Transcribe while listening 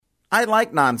I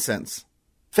like nonsense.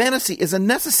 Fantasy is a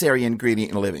necessary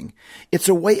ingredient in living. It's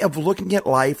a way of looking at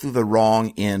life through the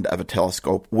wrong end of a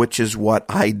telescope, which is what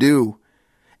I do.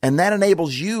 And that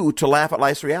enables you to laugh at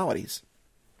life's realities.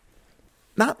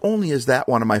 Not only is that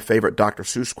one of my favorite Dr.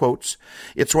 Seuss quotes,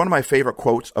 it's one of my favorite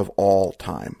quotes of all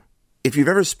time. If you've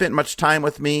ever spent much time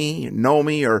with me, know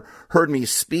me, or heard me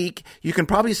speak, you can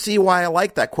probably see why I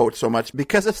like that quote so much,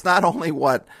 because it's not only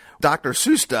what Dr.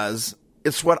 Seuss does,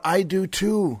 it's what I do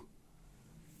too.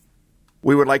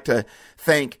 We would like to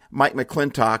thank Mike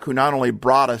McClintock, who not only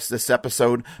brought us this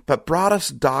episode, but brought us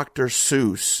Dr.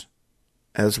 Seuss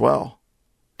as well.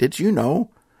 Did you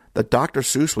know that Dr.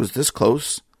 Seuss was this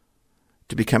close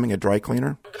to becoming a dry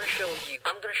cleaner? I'm going to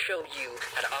show you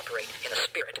how to operate in a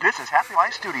spirit. This is Happy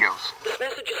Life Studios. This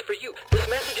message is for you. This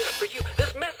message is for you.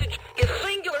 This message is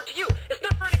singular to you. It's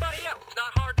not for anybody else. It's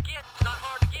not hard to get. It's not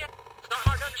hard to get. It's not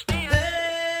hard to understand. Hey,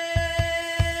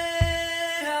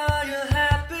 are you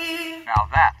happy? Now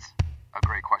that's a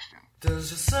great question.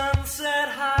 Does your sun set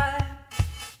high?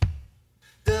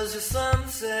 Does your sun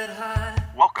set high?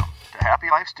 Welcome to Happy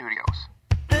Life Studios.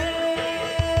 Hey,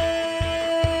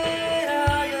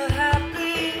 are you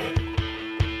happy?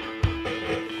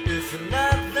 If you're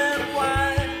not, then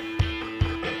why?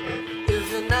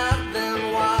 If you're not,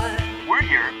 then why? We're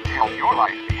here to help your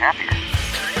life be happier.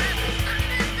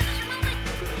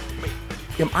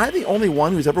 Am I the only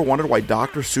one who's ever wondered why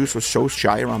Dr. Seuss was so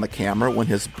shy around the camera when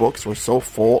his books were so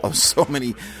full of so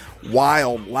many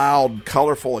wild, loud,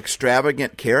 colorful,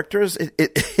 extravagant characters?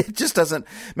 It just doesn't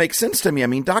make sense to me. I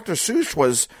mean, Dr. Seuss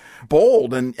was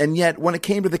bold, and yet when it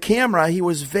came to the camera, he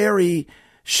was very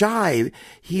shy.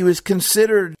 He was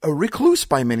considered a recluse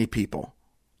by many people.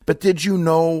 But did you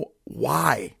know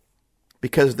why?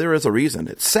 Because there is a reason.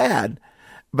 It's sad,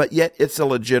 but yet it's a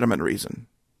legitimate reason.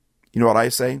 You know what I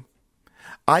say?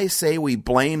 I say we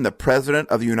blame the President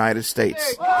of the United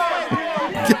States.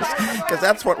 Because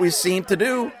that's what we seem to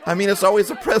do. I mean, it's always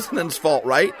the president's fault,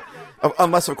 right?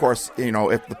 Unless, of course, you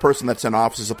know, if the person that's in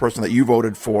office is the person that you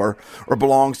voted for or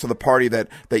belongs to the party that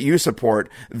you support,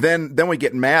 then we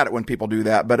get mad at when people do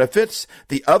that. But if it's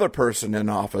the other person in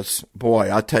office, boy,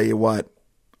 I'll tell you what.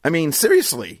 I mean,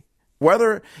 seriously,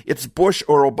 whether it's Bush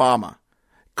or Obama,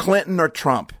 Clinton or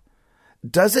Trump,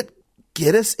 does it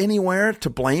get us anywhere to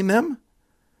blame them?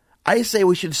 I say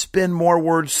we should spend more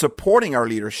words supporting our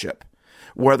leadership,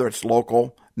 whether it's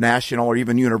local, national, or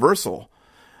even universal.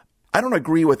 I don't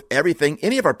agree with everything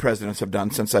any of our presidents have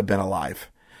done since I've been alive,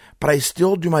 but I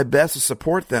still do my best to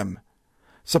support them.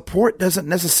 Support doesn't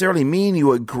necessarily mean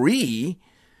you agree.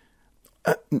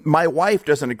 My wife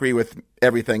doesn't agree with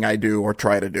everything I do or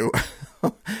try to do,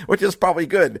 which is probably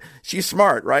good. She's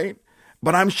smart, right?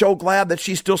 But I'm so glad that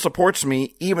she still supports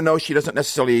me, even though she doesn't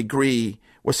necessarily agree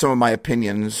with some of my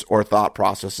opinions or thought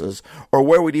processes or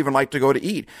where we'd even like to go to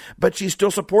eat. But she still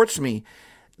supports me.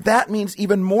 That means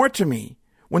even more to me.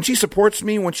 When she supports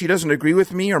me, when she doesn't agree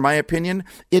with me or my opinion,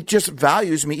 it just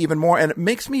values me even more. And it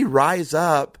makes me rise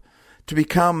up to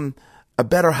become a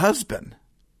better husband,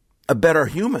 a better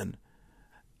human,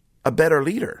 a better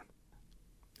leader.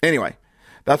 Anyway,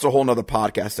 that's a whole nother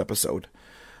podcast episode.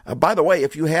 By the way,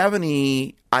 if you have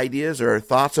any ideas or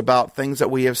thoughts about things that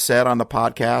we have said on the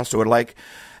podcast, or would like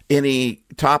any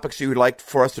topics you would like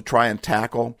for us to try and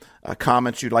tackle,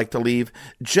 comments you'd like to leave,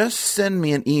 just send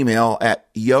me an email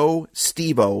at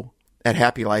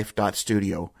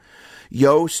yostevo@happylife.studio.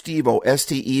 Yostevo,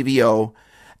 S-T-E-V-O,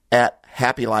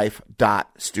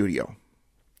 @happylife.studio.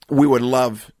 We would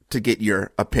love to get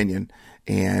your opinion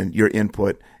and your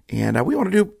input. And we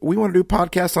want to do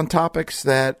podcasts on topics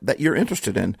that you're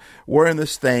interested in. We're in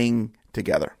this thing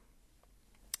together.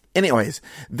 Anyways,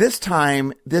 this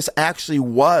time, this actually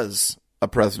was a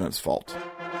president's fault.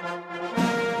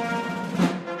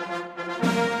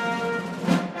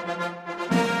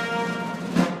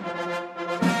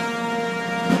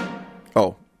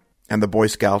 Oh, and the Boy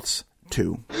Scouts,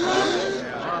 too.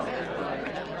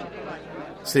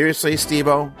 Seriously,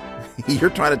 Steve-O?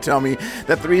 You're trying to tell me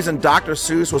that the reason Dr.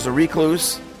 Seuss was a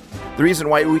recluse, the reason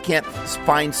why we can't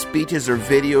find speeches or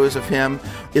videos of him,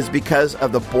 is because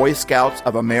of the Boy Scouts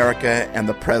of America and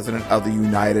the President of the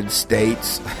United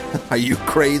States? Are you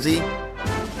crazy?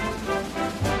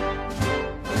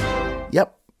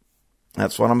 Yep,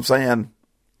 that's what I'm saying.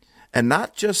 And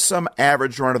not just some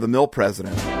average run-of-the-mill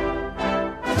president,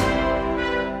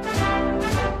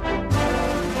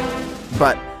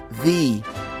 but the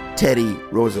Teddy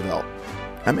Roosevelt.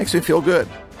 That makes me feel good,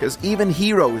 because even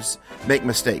heroes make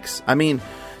mistakes. I mean,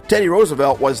 Teddy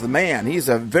Roosevelt was the man. He's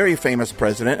a very famous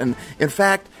president. And in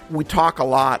fact, we talk a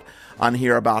lot on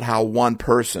here about how one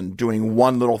person doing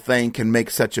one little thing can make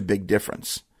such a big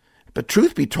difference. But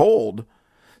truth be told,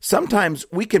 sometimes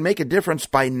we can make a difference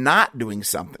by not doing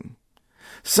something.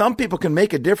 Some people can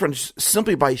make a difference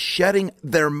simply by shutting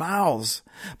their mouths,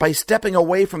 by stepping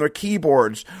away from their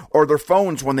keyboards or their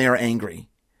phones when they are angry,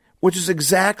 which is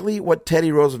exactly what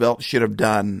Teddy Roosevelt should have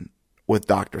done with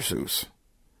Dr. Seuss.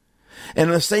 And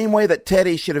in the same way that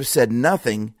Teddy should have said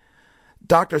nothing,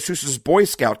 Dr. Seuss's Boy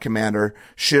Scout commander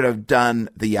should have done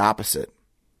the opposite.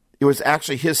 It was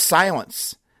actually his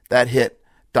silence that hit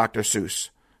Dr. Seuss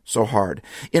so hard.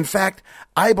 In fact,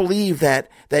 I believe that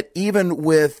even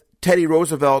with Teddy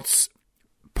Roosevelt's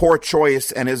poor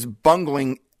choice and his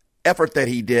bungling effort that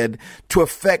he did to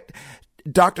affect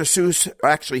Dr. Seuss, or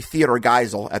actually Theodore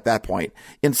Geisel at that point,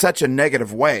 in such a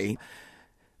negative way,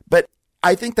 but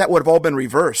I think that would have all been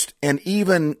reversed and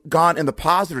even gone in the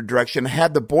positive direction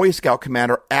had the Boy Scout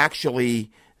commander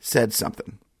actually said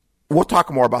something. We'll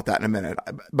talk more about that in a minute.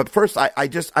 But first,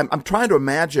 I'm trying to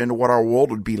imagine what our world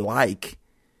would be like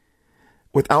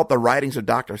without the writings of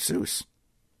Dr. Seuss.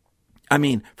 I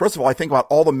mean, first of all, I think about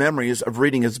all the memories of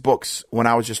reading his books when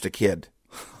I was just a kid.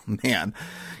 Man.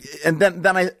 And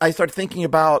then I start thinking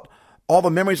about all the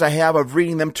memories I have of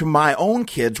reading them to my own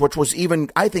kids, which was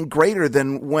even, I think, greater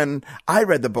than when I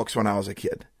read the books when I was a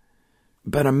kid.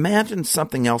 But imagine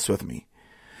something else with me.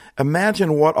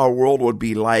 Imagine what our world would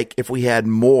be like if we had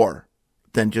more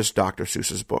than just Dr.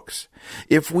 Seuss's books.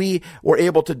 If we were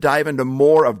able to dive into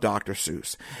more of Dr.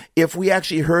 Seuss. If we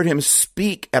actually heard him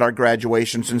speak at our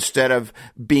graduations instead of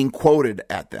being quoted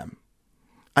at them.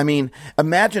 I mean,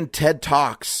 imagine TED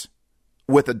Talks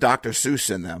with a Dr. Seuss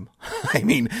in them. I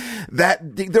mean, there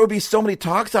would be so many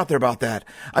talks out there about that.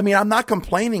 I mean, I'm not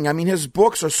complaining. I mean, his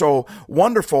books are so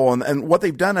wonderful and what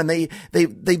they've done, and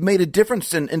they've made a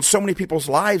difference in so many people's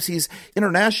lives. He's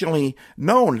internationally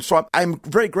known. So I'm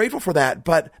very grateful for that.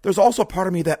 But there's also a part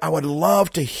of me that I would love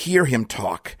to hear him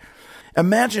talk.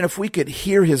 Imagine if we could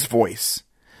hear his voice,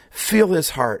 feel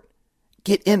his heart,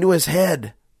 get into his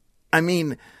head. I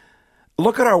mean,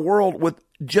 look at our world with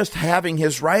just having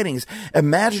his writings.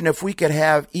 Imagine if we could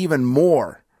have even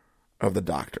more of the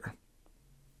doctor.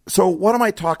 So what am I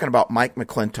talking about Mike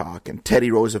McClintock and Teddy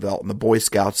Roosevelt and the Boy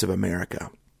Scouts of America?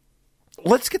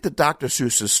 Let's get to Dr.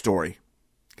 Seuss's story,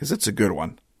 because it's a good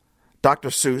one. Dr.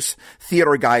 Seuss,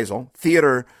 Theodore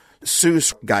Seuss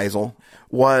Geisel,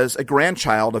 was a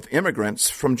grandchild of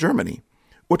immigrants from Germany,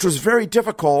 which was very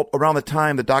difficult around the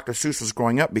time that Dr. Seuss was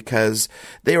growing up because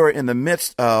they were in the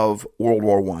midst of World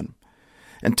War I.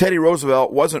 And Teddy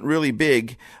Roosevelt wasn't really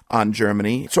big on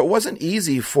Germany, so it wasn't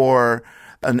easy for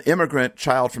an immigrant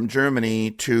child from Germany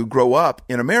to grow up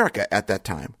in America at that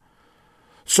time.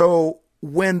 So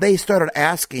when they started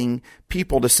asking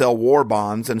people to sell war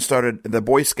bonds and started the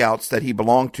Boy Scouts that he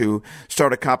belonged to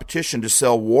start a competition to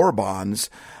sell war bonds,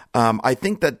 I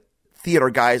think that Theodore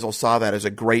Geisel saw that as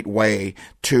a great way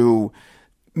to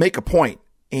make a point,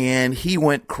 and he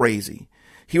went crazy.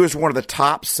 He was one of the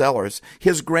top sellers.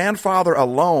 His grandfather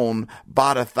alone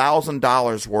bought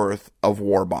 $1,000 worth of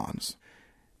war bonds.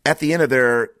 At the end of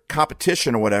their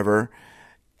competition or whatever,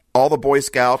 all the Boy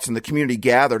Scouts and the community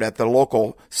gathered at the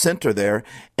local center there,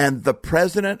 and the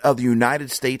President of the United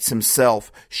States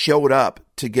himself showed up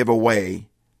to give away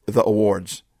the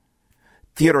awards.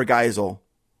 Theodore Geisel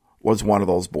was one of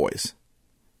those boys.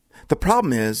 The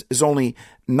problem is only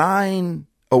 9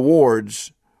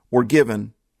 awards were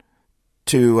given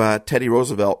to Teddy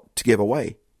Roosevelt to give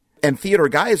away. And Theodore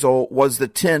Geisel was the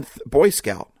 10th Boy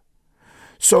Scout.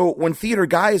 So when Theodore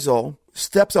Geisel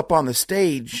steps up on the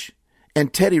stage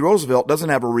and Teddy Roosevelt doesn't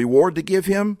have a reward to give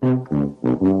him,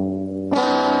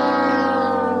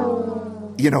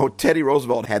 Teddy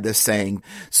Roosevelt had this saying,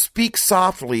 "Speak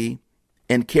softly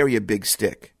and carry a big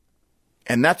stick."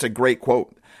 And that's a great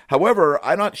quote. However,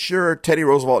 I'm not sure Teddy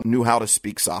Roosevelt knew how to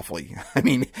speak softly. I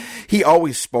mean, he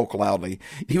always spoke loudly.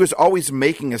 He was always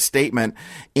making a statement,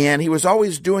 and he was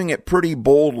always doing it pretty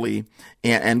boldly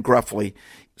and gruffly.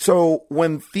 So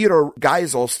when Theodore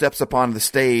Geisel steps up on the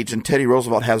stage and Teddy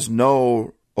Roosevelt has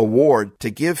no award to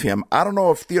give him, I don't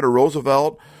know if Theodore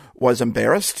Roosevelt was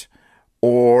embarrassed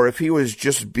or if he was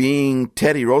just being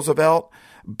Teddy Roosevelt,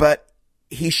 but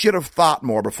he should have thought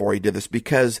more before he did this,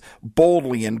 because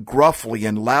boldly and gruffly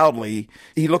and loudly,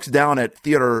 he looks down at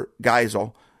Theodore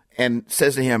Geisel and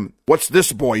says to him, "What's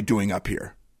this boy doing up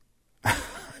here?"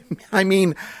 I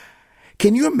mean,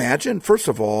 can you imagine, first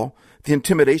of all, the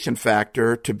intimidation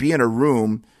factor to be in a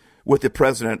room with the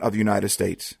President of the United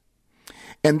States,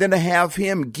 and then to have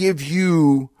him give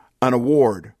you an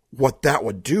award, what that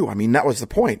would do? I mean, that was the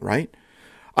point, right?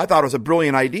 I thought it was a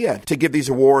brilliant idea to give these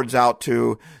awards out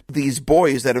to these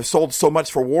boys that have sold so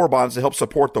much for war bonds to help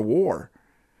support the war.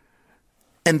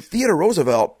 And Theodore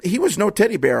Roosevelt, he was no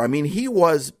teddy bear. I mean, he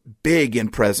was big in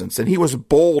presence, and he was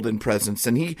bold in presence,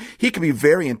 and he could be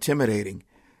very intimidating.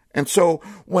 And so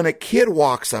when a kid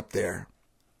walks up there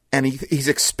and he's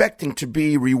expecting to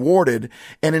be rewarded,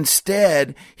 and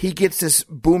instead he gets this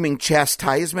booming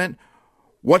chastisement,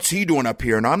 what's he doing up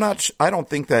here? And I don't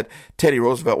think that Teddy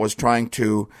Roosevelt was trying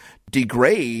to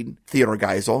degrade Theodore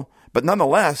Geisel, but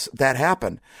nonetheless, that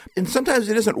happened. And sometimes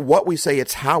it isn't what we say,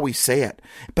 it's how we say it.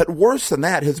 But worse than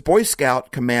that, his Boy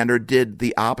Scout commander did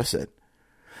the opposite.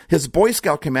 His Boy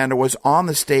Scout commander was on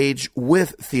the stage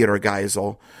with Theodore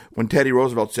Geisel when Teddy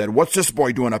Roosevelt said, "What's this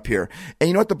boy doing up here?" And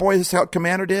you know what the Boy Scout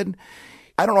commander did?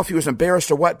 I don't know if he was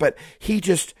embarrassed or what, but he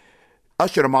just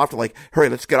ushered him off to like, hurry,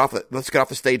 let's get off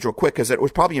the stage real quick, because it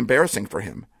was probably embarrassing for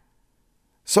him.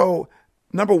 So,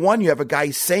 number one, you have a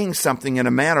guy saying something in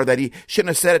a manner that he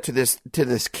shouldn't have said it to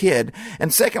this kid.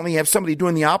 And secondly, you have somebody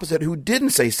doing the opposite who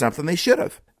didn't say something they should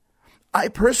have. I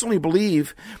personally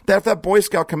believe that if that Boy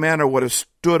Scout commander would have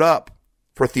stood up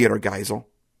for Theodore Geisel,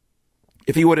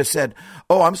 if he would have said,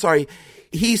 "Oh, I'm sorry,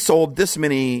 he sold this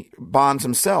many bonds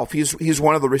himself. He's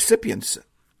one of the recipients,"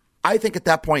 I think at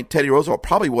that point, Teddy Roosevelt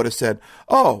probably would have said,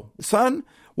 "Oh, son,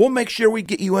 we'll make sure we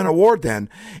get you an award then."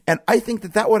 And I think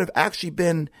that would have actually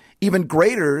been even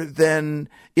greater than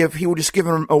if he would just give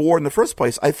him an award in the first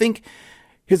place. I think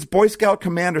his Boy Scout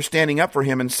commander standing up for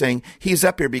him and saying he's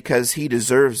up here because he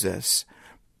deserves this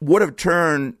would have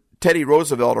turned Teddy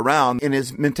Roosevelt around in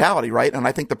his mentality, right? And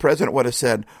I think the president would have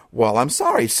said, "Well, I'm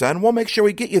sorry, son. We'll make sure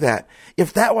we get you that."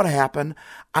 If that would have happened,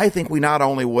 I think we not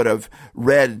only would have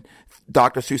read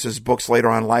Dr. Seuss's books later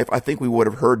on in life, I think we would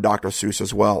have heard Dr. Seuss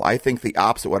as well. I think the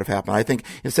opposite would have happened. I think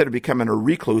instead of becoming a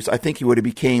recluse, I think he would have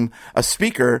became a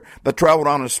speaker that traveled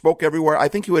on and spoke everywhere. I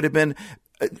think he would have been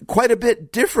quite a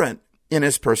bit different in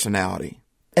his personality.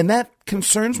 And that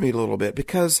concerns me a little bit,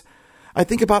 because I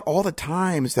think about all the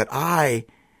times that I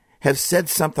have said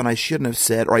something I shouldn't have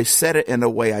said, or I said it in a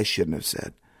way I shouldn't have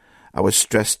said. I was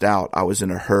stressed out. I was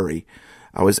in a hurry.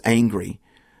 I was angry.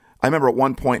 I remember at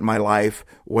one point in my life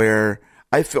where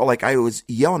I felt like I was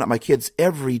yelling at my kids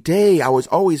every day. I was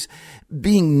always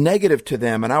being negative to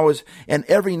them. And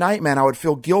every night, man, I would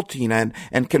feel guilty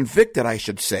and convicted, I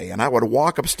should say. And I would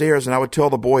walk upstairs and I would tell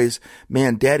the boys,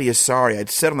 "Man, Daddy is sorry." I'd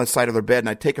sit on the side of their bed and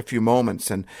I'd take a few moments,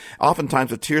 and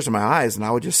oftentimes with tears in my eyes, and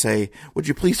I would just say, "Would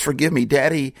you please forgive me,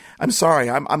 Daddy? I'm sorry.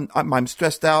 I'm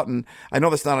stressed out, and I know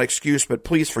that's not an excuse, but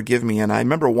please forgive me." And I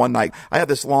remember one night I had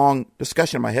this long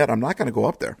discussion in my head. I'm not going to go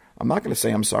up there. I'm not going to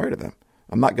say I'm sorry to them.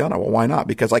 I'm not gonna. Well, why not?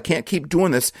 Because I can't keep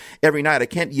doing this every night. I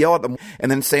can't yell at them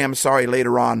and then say I'm sorry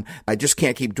later on. I just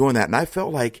can't keep doing that. And I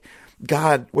felt like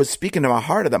God was speaking to my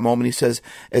heart at that moment. He says,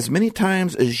 as many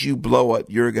times as you blow it,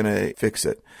 you're going to fix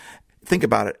it. Think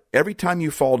about it. Every time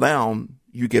you fall down,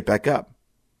 you get back up.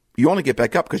 You only get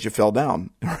back up because you fell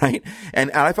down, right?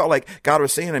 And I felt like God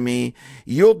was saying to me,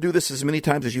 you'll do this as many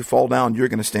times as you fall down, you're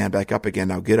going to stand back up again.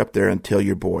 Now get up there and tell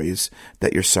your boys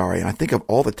that you're sorry. And I think of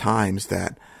all the times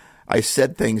that I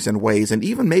said things in ways, and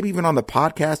maybe even on the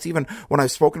podcast, even when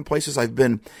I've spoken places, I've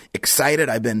been excited,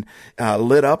 I've been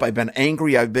lit up, I've been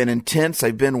angry, I've been intense,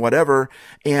 I've been whatever,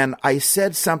 and I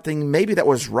said something maybe that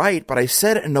was right, but I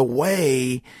said it in a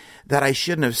way that I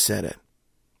shouldn't have said it.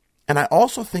 And I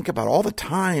also think about all the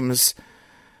times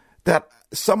that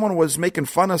someone was making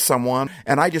fun of someone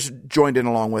and I just joined in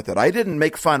along with it. I didn't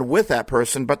make fun with that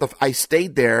person, but I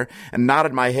stayed there and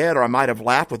nodded my head, or I might have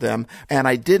laughed with them. And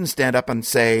I didn't stand up and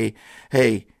say,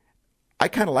 "Hey, I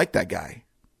kind of like that guy."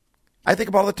 I think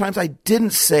about all the times I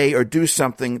didn't say or do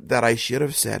something that I should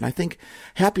have said. And I think,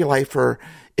 Happy Lifer,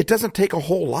 it doesn't take a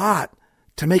whole lot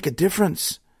to make a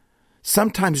difference.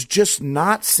 Sometimes just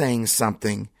not saying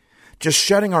something, just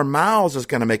shutting our mouths is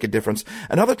going to make a difference.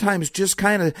 And other times just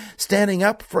kind of standing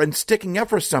up for and sticking up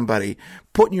for somebody,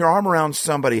 putting your arm around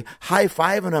somebody,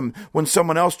 high-fiving them when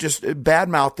someone else just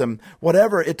badmouthed them,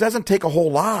 whatever. It doesn't take a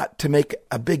whole lot to make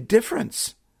a big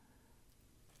difference.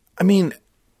 I mean,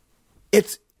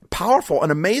 it's powerful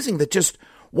and amazing that just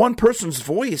one person's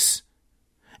voice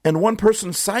and one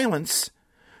person's silence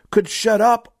could shut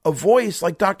up a voice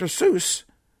like Dr. Seuss.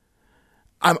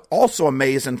 I'm also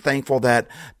amazed and thankful that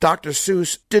Dr.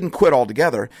 Seuss didn't quit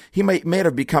altogether. He may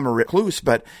have become a recluse,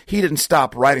 but he didn't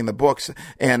stop writing the books.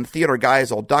 And Theodore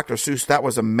Geisel, Dr. Seuss, that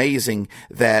was amazing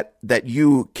that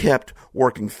you kept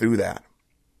working through that.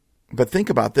 But think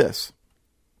about this.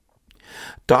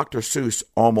 Dr. Seuss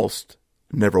almost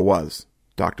never was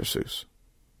Dr. Seuss.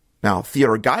 Now,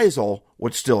 Theodore Geisel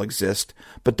would still exist,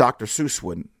 but Dr. Seuss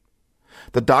wouldn't.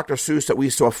 The Dr. Seuss that we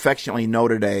so affectionately know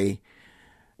today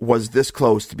was this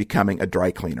close to becoming a dry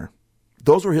cleaner.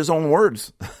 Those were his own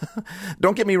words.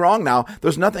 Don't get me wrong now.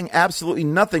 There's absolutely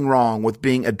nothing wrong with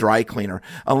being a dry cleaner.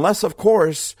 Unless, of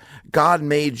course, God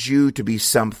made you to be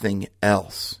something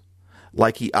else,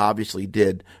 like he obviously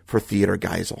did for Theodor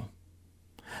Geisel.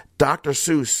 Dr.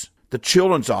 Seuss, the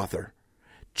children's author,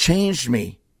 changed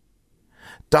me.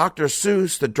 Dr.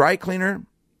 Seuss, the dry cleaner,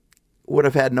 would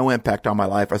have had no impact on my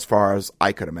life as far as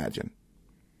I could imagine.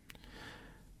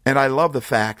 And I love the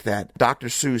fact that Dr.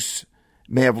 Seuss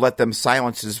may have let them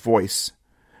silence his voice,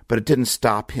 but it didn't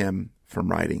stop him from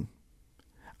writing.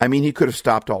 I mean, he could have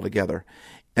stopped altogether.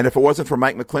 And if it wasn't for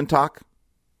Mike McClintock,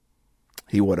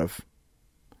 he would have.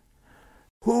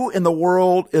 Who in the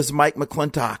world is Mike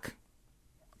McClintock?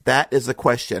 That is the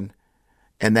question,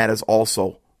 and that is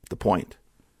also the point.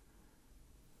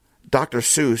 Dr.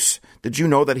 Seuss, did you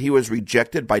know that he was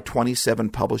rejected by 27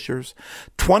 publishers?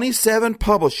 27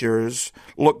 publishers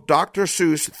looked Dr.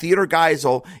 Seuss, Theodor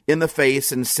Geisel, in the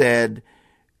face and said,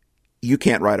 you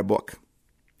can't write a book.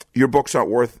 Your books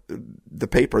aren't worth the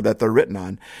paper that they're written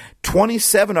on.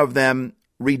 27 of them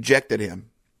rejected him.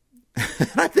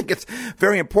 And I think it's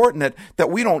very important that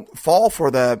we don't fall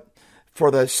for the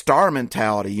star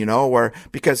mentality,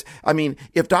 because,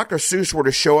 if Dr. Seuss were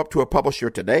to show up to a publisher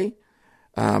today,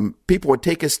 people would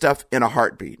take his stuff in a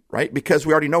heartbeat, right? Because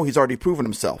we already know he's already proven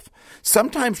himself.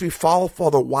 Sometimes we fall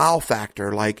for the wow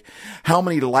factor, like how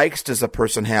many likes does a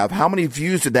person have? How many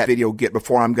views did that video get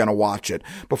before I'm going to watch it,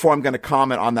 before I'm going to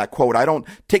comment on that quote? I don't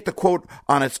take the quote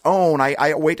on its own.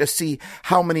 I wait to see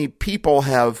how many people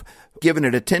have given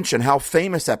it attention, how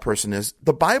famous that person is.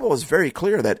 The Bible is very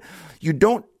clear that you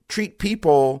don't treat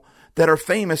people that are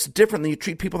famous different than you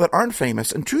treat people that aren't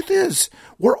famous. And truth is,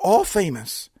 we're all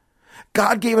famous.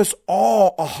 God gave us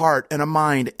all a heart and a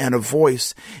mind and a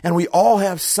voice, and we all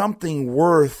have something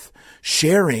worth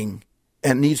sharing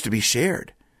and needs to be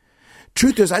shared.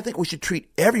 Truth is, I think we should treat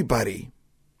everybody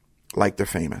like they're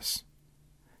famous,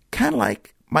 kind of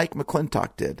like Mike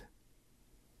McClintock did.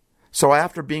 So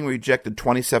after being rejected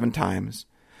 27 times,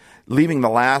 leaving the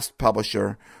last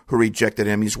publisher who rejected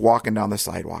him, he's walking down the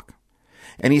sidewalk.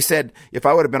 And he said, if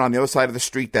I would have been on the other side of the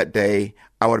street that day,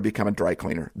 I would have become a dry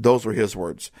cleaner. Those were his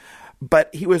words.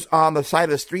 But he was on the side of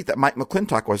the street that Mike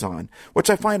McClintock was on, which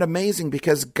I find amazing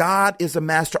because God is a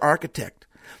master architect.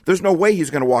 There's no way he's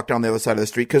going to walk down the other side of the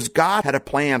street because God had a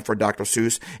plan for Dr.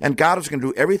 Seuss, and God was going to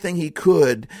do everything he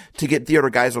could to get Theodor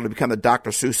Geisel to become the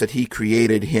Dr. Seuss that he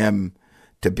created him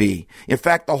to be. In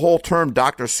fact, the whole term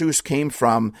Dr. Seuss came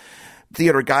from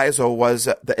Theodor Geisel was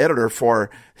the editor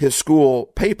for his school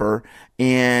paper,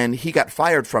 and he got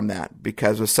fired from that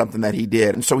because of something that he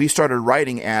did. And so he started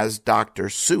writing as Dr.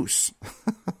 Seuss.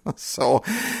 So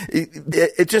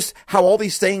it just how all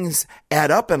these things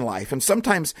add up in life. And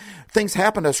sometimes things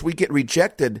happen to us, we get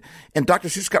rejected, and Dr.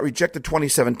 Seuss got rejected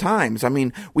 27 times.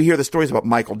 We hear the stories about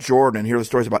Michael Jordan and hear the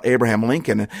stories about Abraham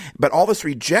Lincoln, but all this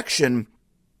rejection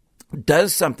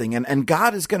does something, and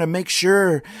God is going to make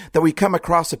sure that we come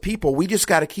across a people. We just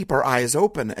got to keep our eyes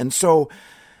open. And so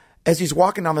as he's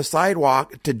walking down the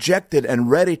sidewalk, dejected and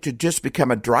ready to just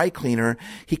become a dry cleaner,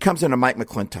 he comes into Mike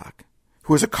McClintock,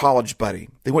 who is a college buddy.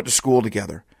 They went to school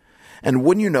together. And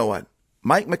wouldn't you know it,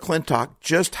 Mike McClintock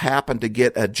just happened to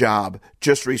get a job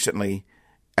just recently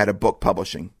at a book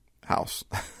publishing house.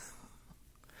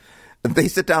 They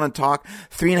sit down and talk.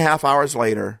 3.5 hours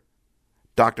later,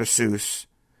 Dr. Seuss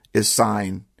is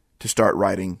signed to start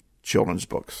writing children's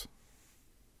books.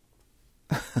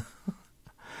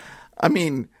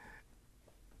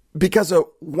 Because of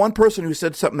one person who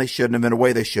said something they shouldn't have in a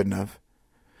way they shouldn't have,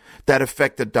 that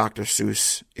affected Dr.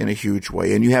 Seuss in a huge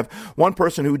way. And you have one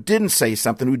person who didn't say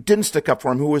something, who didn't stick up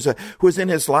for him, who was in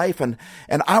his life. And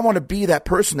I want to be that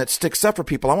person that sticks up for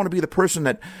people. I want to be the person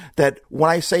that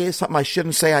when I say something I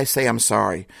shouldn't say, I say I'm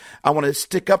sorry. I want to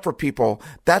stick up for people.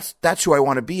 That's who I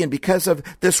want to be. And because of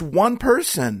this one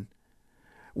person's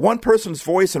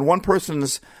voice and one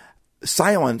person's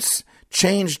silence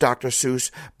changed Dr. Seuss,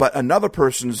 but another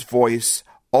person's voice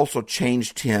also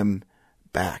changed him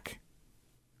back.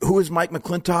 Who is Mike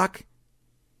McClintock?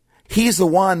 He's the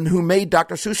one who made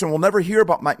Dr. Seuss, and we'll never hear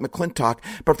about Mike McClintock.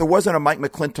 But if there wasn't a Mike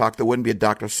McClintock, there wouldn't be a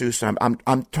Dr. Seuss. And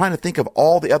I'm trying to think of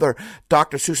all the other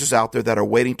Dr. Seusses out there that are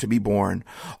waiting to be born.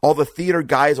 All the Theodor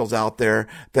Geisels out there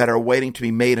that are waiting to be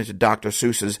made into Dr.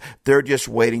 Seusses. They're just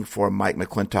waiting for Mike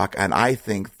McClintock. And I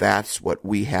think that's what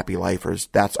we happy lifers,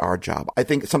 that's our job. I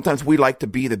think sometimes we like to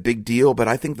be the big deal, but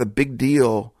I think the big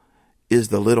deal is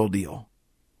the little deal.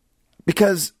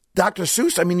 Because Dr.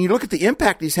 Seuss, you look at the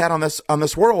impact he's had on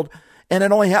this world, and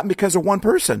it only happened because of one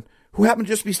person who happened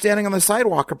to just be standing on the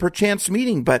sidewalk, a perchance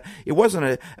meeting. But it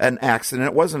wasn't an accident.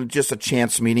 It wasn't just a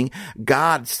chance meeting.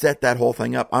 God set that whole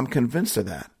thing up. I'm convinced of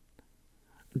that.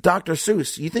 Dr.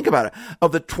 Seuss, you think about it.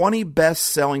 Of the 20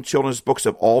 best-selling children's books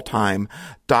of all time,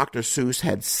 Dr. Seuss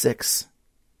had 6.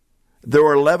 There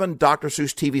were 11 Dr.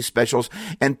 Seuss TV specials,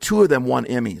 and 2 of them won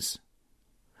Emmys.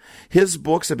 His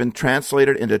books have been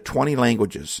translated into 20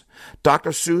 languages.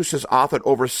 Dr. Seuss has authored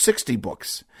over 60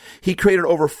 books. He created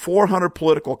over 400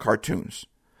 political cartoons.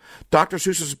 Dr.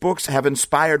 Seuss's books have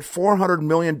inspired $400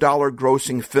 million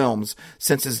grossing films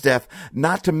since his death,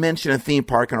 not to mention a theme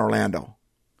park in Orlando.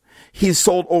 He's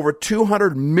sold over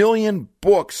 200 million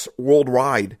books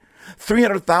worldwide,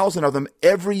 300,000 of them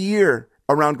every year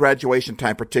around graduation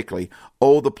time particularly.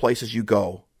 Oh, the places you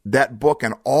go. That book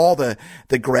and all the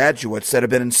graduates that have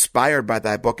been inspired by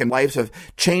that book and lives have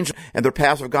changed and their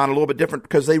paths have gone a little bit different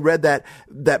because they read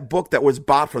that book that was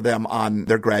bought for them on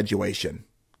their graduation.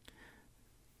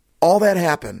 All that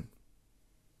happened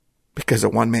because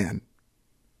of one man.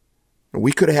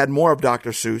 We could have had more of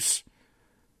Dr. Seuss,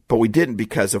 but we didn't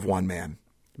because of one man.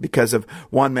 Because of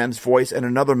one man's voice and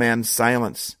another man's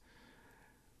silence.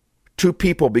 2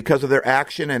 people, because of their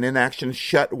action and inaction,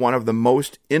 shut one of the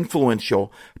most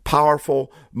influential,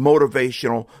 powerful,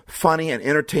 motivational, funny, and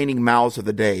entertaining mouths of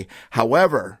the day.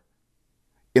 However,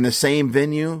 in the same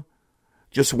venue,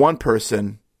 just one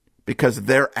person, because of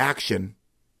their action,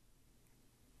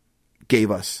 gave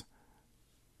us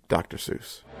Dr.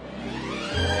 Seuss.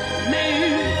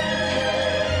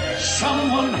 Make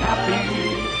someone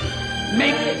happy.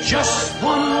 Make just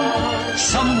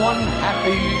someone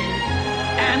happy.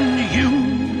 And you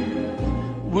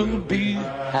will be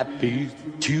happy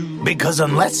too. Because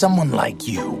unless someone like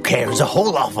you cares a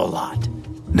whole awful lot,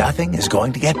 nothing is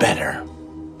going to get better.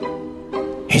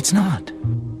 It's not.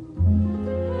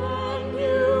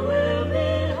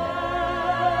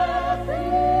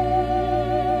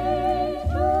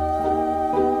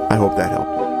 I hope that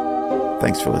helped.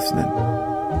 Thanks for listening.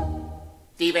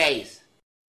 Steve Ace.